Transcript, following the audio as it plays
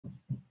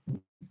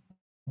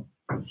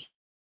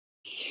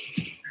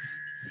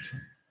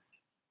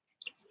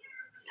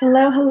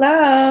Hello,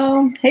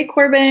 hello. Hey,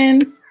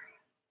 Corbin.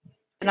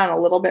 Been on a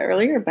little bit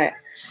earlier, but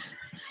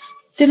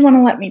didn't want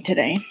to let me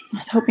today. I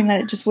was hoping that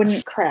it just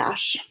wouldn't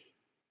crash.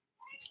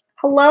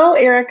 Hello,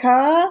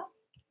 Erica.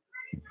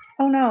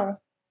 Oh, no.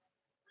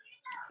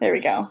 There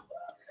we go.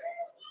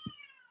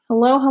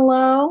 Hello,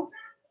 hello.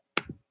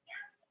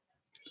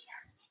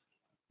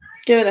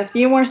 Give it a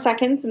few more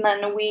seconds, and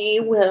then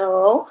we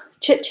will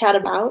chit-chat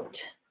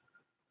about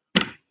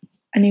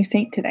a new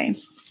saint today.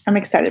 I'm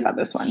excited about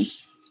this one.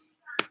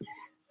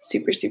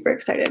 Super, super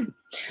excited.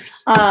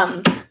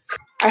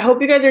 I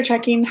hope you guys are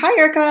checking. Hi,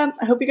 Erica.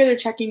 I hope you guys are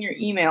checking your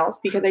emails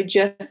because I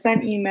just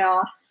sent an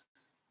email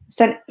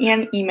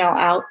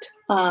out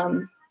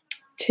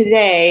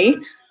today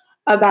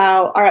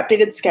about our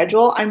updated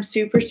schedule. I'm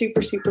super,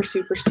 super, super,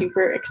 super,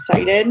 super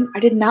excited. I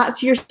did not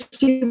see your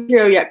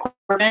superhero yet,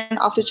 Corbin.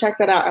 I'll have to check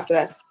that out after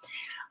this.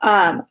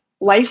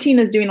 Life Teen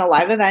is doing a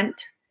live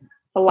event,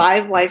 a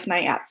live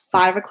night at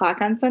 5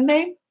 o'clock on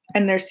Sunday.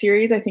 And their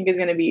series, I think, is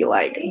going to be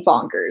like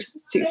bonkers.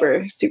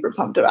 Super, super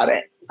pumped about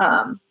it.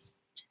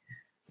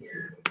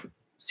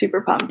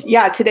 Super pumped.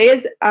 Yeah, today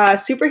is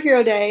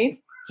Superhero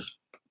Day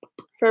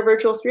for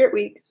Virtual Spirit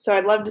Week. So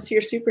I'd love to see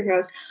your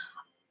superheroes.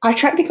 I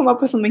tried to come up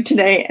with something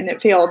today and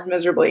it failed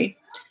miserably.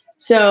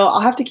 So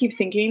I'll have to keep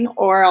thinking,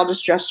 or I'll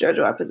just dress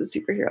JoJo up as a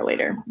superhero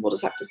later. We'll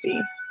just have to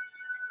see.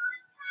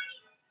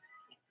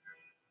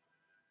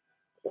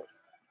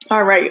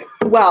 All right.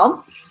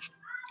 Well,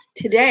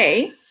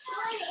 today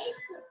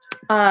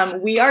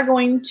we are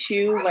going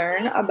to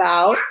learn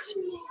about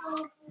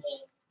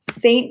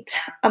Saint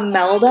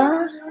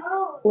Imelda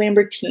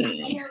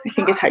Lambertini. I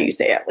think is how you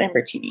say it.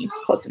 Lambertini.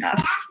 Close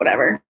enough.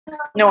 Whatever.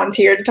 No one's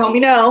here to tell me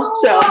no.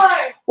 So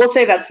we'll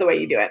say that's the way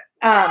you do it.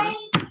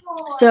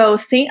 So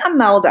Saint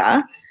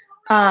Imelda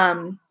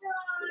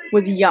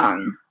was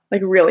young,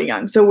 like really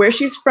young. So where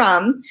she's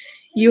from,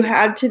 you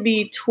had to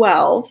be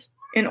 12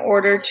 in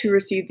order to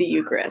receive the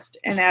Eucharist.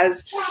 And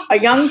as a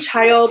young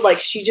child,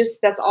 like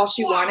that's all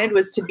she wanted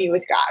was to be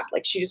with God.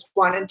 Like she just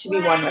wanted to be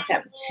one with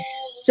him.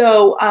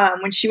 So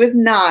when she was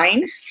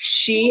 9,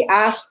 she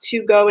asked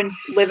to go and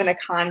live in a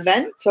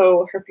convent.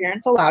 So her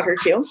parents allowed her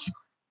to.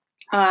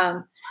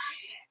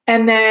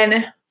 And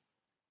then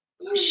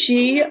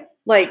she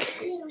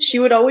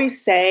would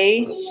always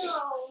say,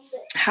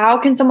 how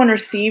can someone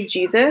receive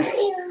Jesus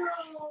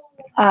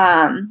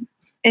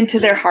into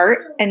their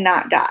heart and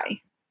not die?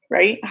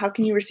 Right? How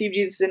can you receive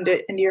Jesus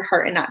into your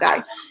heart and not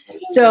die?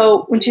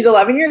 So when she's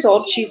 11 years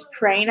old, she's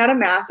praying at a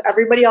mass.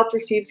 Everybody else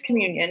receives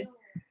communion.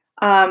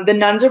 The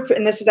nuns are,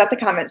 and this is at the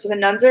convent, so the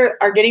nuns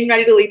are getting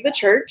ready to leave the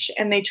church,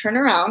 and they turn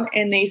around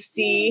and they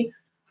see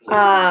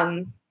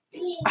a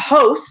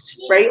host,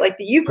 right, like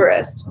the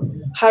Eucharist,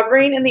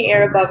 hovering in the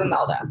air above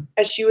Imelda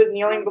as she was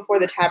kneeling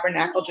before the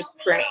tabernacle just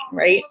praying,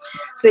 right?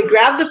 So they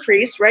grab the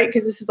priest, right,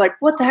 because this is like,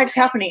 what the heck's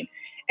happening?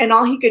 And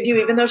all he could do,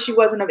 even though she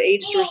wasn't of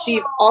age to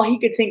receive, all he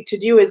could think to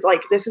do is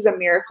like, this is a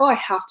miracle. I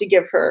have to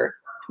give her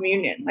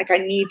communion. Like, I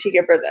need to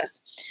give her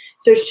this.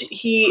 So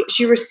she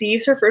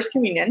receives her first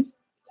communion,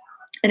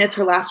 and it's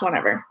her last one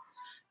ever.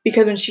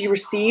 Because when she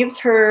receives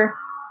her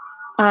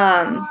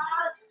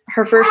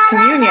first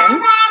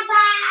communion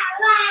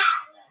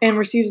and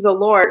receives the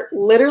Lord,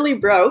 literally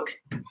broke,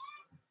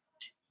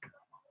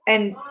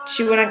 and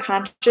she went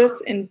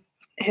unconscious and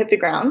hit the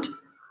ground.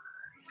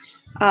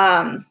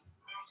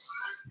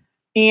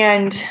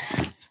 And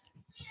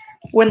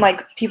when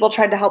like people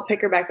tried to help pick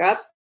her back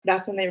up,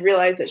 that's when they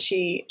realized that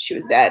she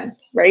was dead,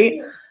 right?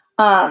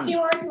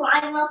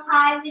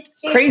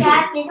 Crazy.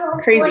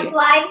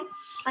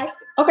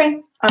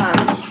 Okay.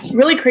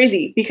 Really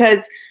crazy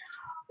because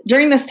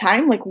during this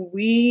time, like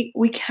we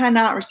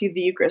cannot receive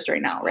the Eucharist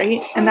right now,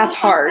 right? And that's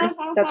hard.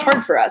 That's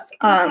hard for us.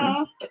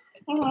 But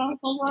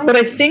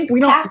I think we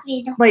don't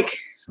like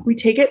we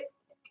take it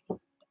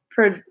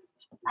for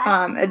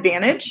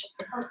advantage.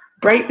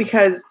 Right?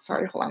 Because,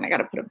 sorry, hold on. I got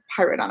to put a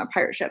pirate on a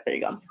pirate ship. There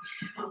you go.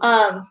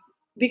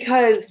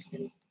 Because,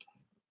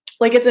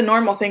 like, it's a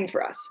normal thing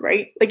for us,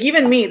 right? Like,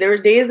 even me, there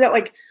was days that,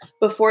 like,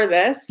 before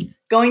this,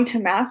 going to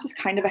Mass was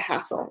kind of a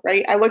hassle,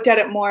 right? I looked at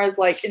it more as,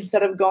 like,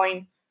 instead of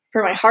going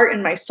for my heart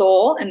and my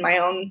soul and my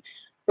own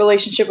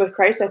relationship with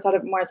Christ, I thought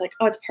of it more as, like,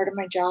 oh, it's part of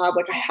my job.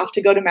 Like, I have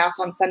to go to Mass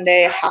on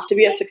Sunday. I have to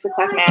be at 6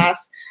 o'clock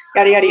Mass,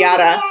 yada, yada,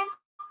 yada.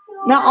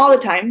 Not all the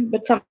time,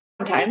 but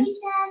sometimes.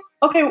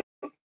 Okay,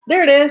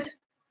 there it is.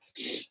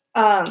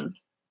 And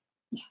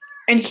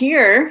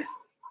here,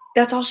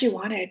 that's all she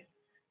wanted.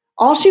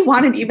 All she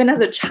wanted, even as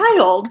a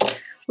child,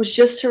 was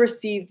just to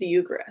receive the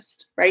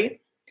Eucharist,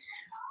 right?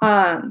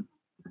 And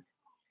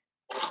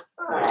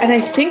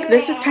I think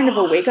this is kind of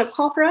a wake-up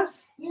call for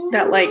us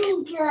that, like,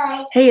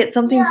 hey, it's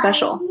something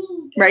special,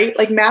 right?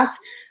 Like, Mass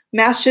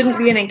shouldn't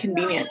be an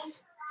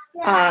inconvenience.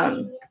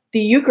 The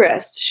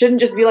Eucharist shouldn't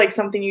just be like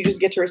something you just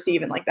get to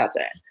receive and like that's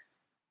it.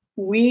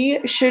 We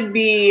should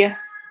be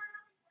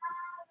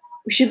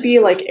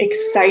like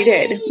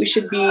excited. We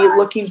should be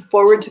looking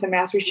forward to the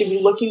Mass. We should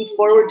be looking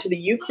forward to the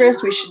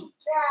Eucharist.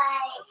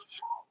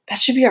 That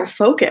should be our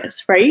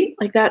focus, right?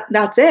 Like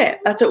that's it.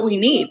 That's what we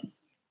need.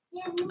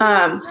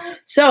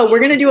 So we're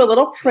going to do a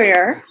little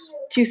prayer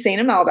to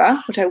Saint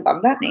Imelda, which I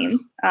love that name.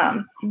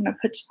 I'm going to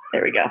put,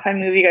 there we go. If I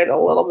move you guys a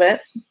little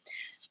bit,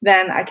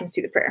 then I can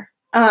see the prayer.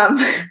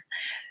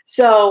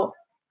 So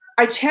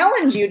I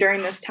challenge you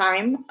during this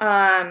time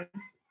to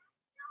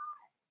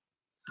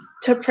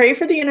pray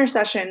for the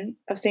intercession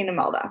of Saint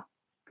Imelda,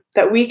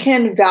 that we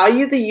can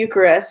value the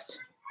Eucharist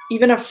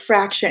even a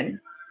fraction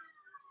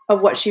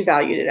of what she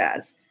valued it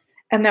as,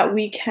 and that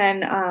we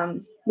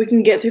can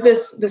get through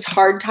this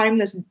hard time,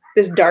 this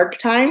dark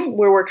time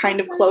where we're kind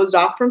of closed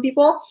off from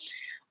people,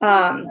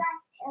 that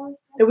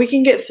we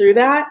can get through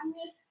that,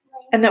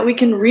 and that we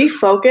can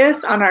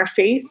refocus on our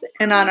faith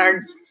and on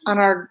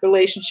our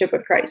relationship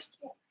with Christ.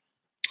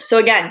 So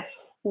again,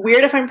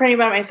 weird if I'm praying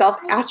by myself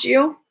at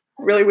you,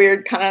 really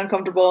weird, kind of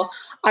uncomfortable.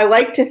 I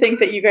like to think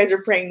that you guys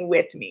are praying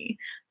with me.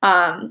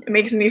 It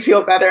makes me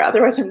feel better.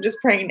 Otherwise, I'm just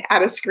praying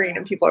at a screen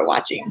and people are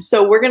watching.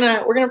 So we're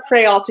gonna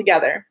pray all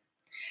together.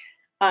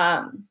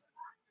 In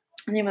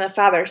the name of the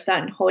Father,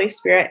 Son, Holy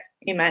Spirit,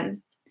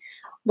 Amen.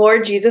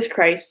 Lord Jesus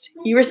Christ,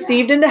 you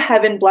received into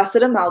heaven Blessed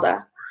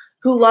Imelda,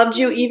 who loved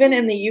you even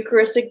in the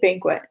Eucharistic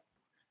banquet.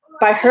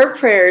 By her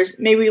prayers,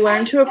 may we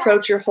learn to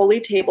approach your holy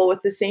table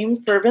with the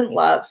same fervent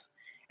love,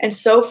 and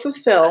so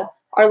fulfill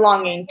our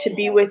longing to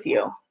be with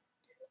you,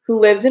 who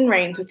lives and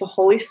reigns with the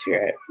Holy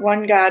Spirit,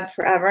 one God,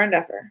 forever and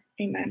ever.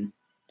 Amen.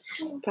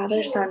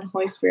 Father, Son,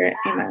 Holy Spirit,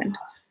 Amen.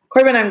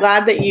 Corbin, I'm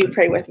glad that you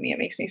pray with me. It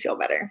makes me feel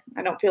better.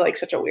 I don't feel like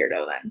such a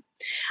weirdo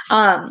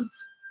then.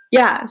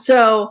 Yeah,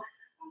 so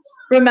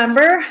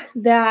remember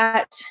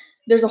that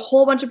there's a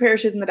whole bunch of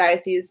parishes in the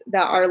diocese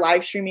that are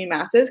live streaming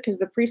masses because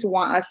the priests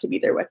want us to be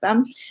there with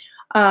them.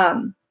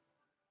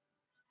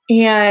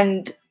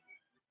 And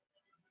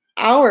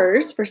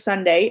ours for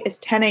Sunday is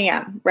 10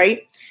 a.m.,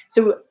 right?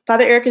 So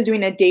Father Eric is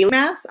doing a daily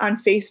mass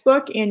on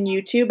Facebook and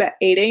YouTube at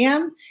 8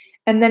 a.m.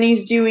 And then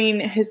he's doing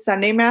his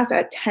Sunday mass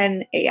at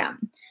 10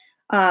 a.m.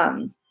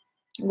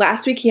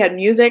 Last week he had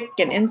music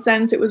and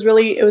incense. It was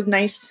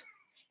nice.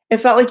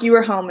 It felt like you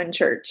were home in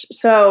church.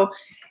 So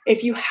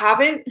if you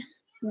haven't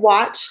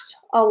watched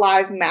a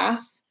live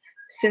mass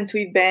since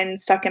we've been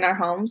stuck in our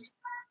homes,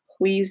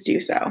 please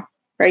do so,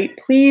 right?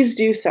 Please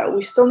do so.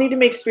 We still need to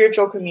make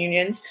spiritual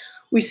communions.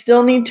 We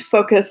still need to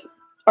focus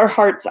our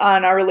hearts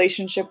on our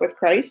relationship with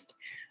Christ.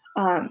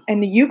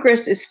 And the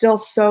Eucharist is still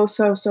so,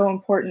 so, so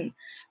important.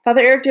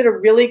 Father Eric did a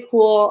really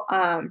cool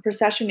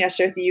procession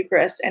yesterday with the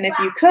Eucharist. And if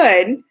you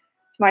could,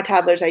 my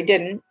toddlers, I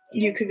didn't,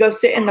 you could go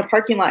sit in the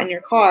parking lot in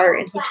your car,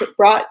 and he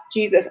brought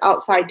Jesus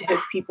outside to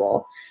his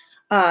people,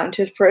 to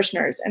his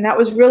parishioners. And that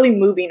was really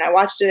moving. I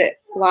watched it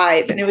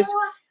live, and it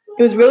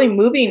was really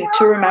moving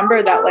to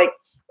remember that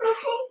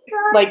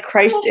like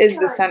Christ is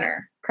the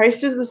center.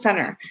 Christ is the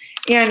center.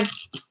 And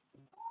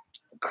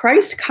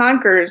Christ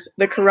conquers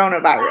the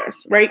coronavirus,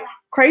 right?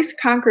 Christ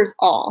conquers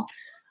all.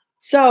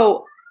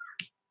 So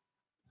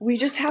we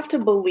just have to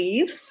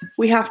believe,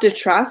 we have to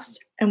trust,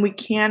 and we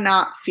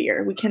cannot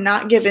fear. We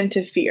cannot give in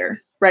to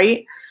fear,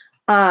 right?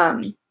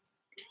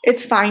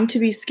 It's fine to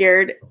be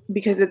scared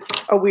because it's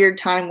a weird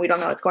time. We don't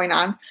know what's going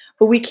on,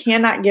 but we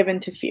cannot give in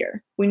to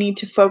fear. We need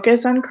to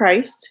focus on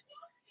Christ,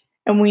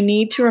 and we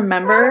need to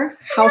remember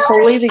how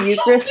holy the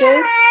Eucharist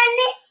is,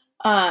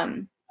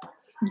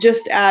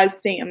 just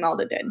as Saint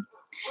Imelda did.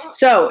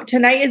 So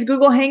tonight is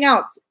Google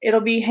Hangouts.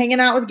 It'll be hanging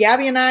out with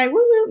Gabby and I,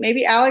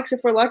 maybe Alex if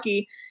we're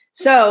lucky.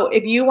 So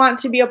if you want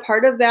to be a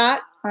part of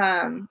that,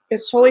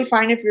 it's totally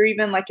fine if you're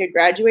even like a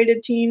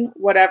graduated teen,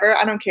 whatever.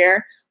 I don't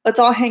care. Let's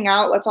all hang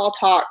out. Let's all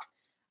talk.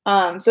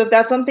 So if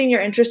that's something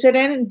you're interested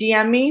in,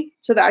 DM me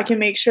so that I can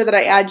make sure that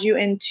I add you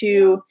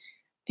into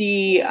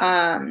the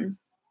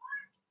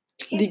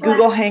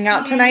Google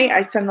Hangout tonight.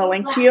 I send the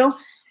link to you.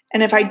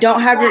 And if I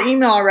don't have your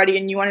email already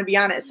and you want to be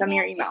on it, send me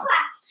your email.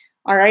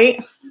 All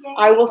right.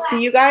 I will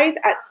see you guys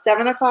at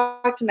 7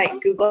 o'clock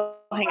tonight. Google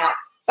Hangouts.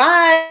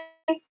 Bye.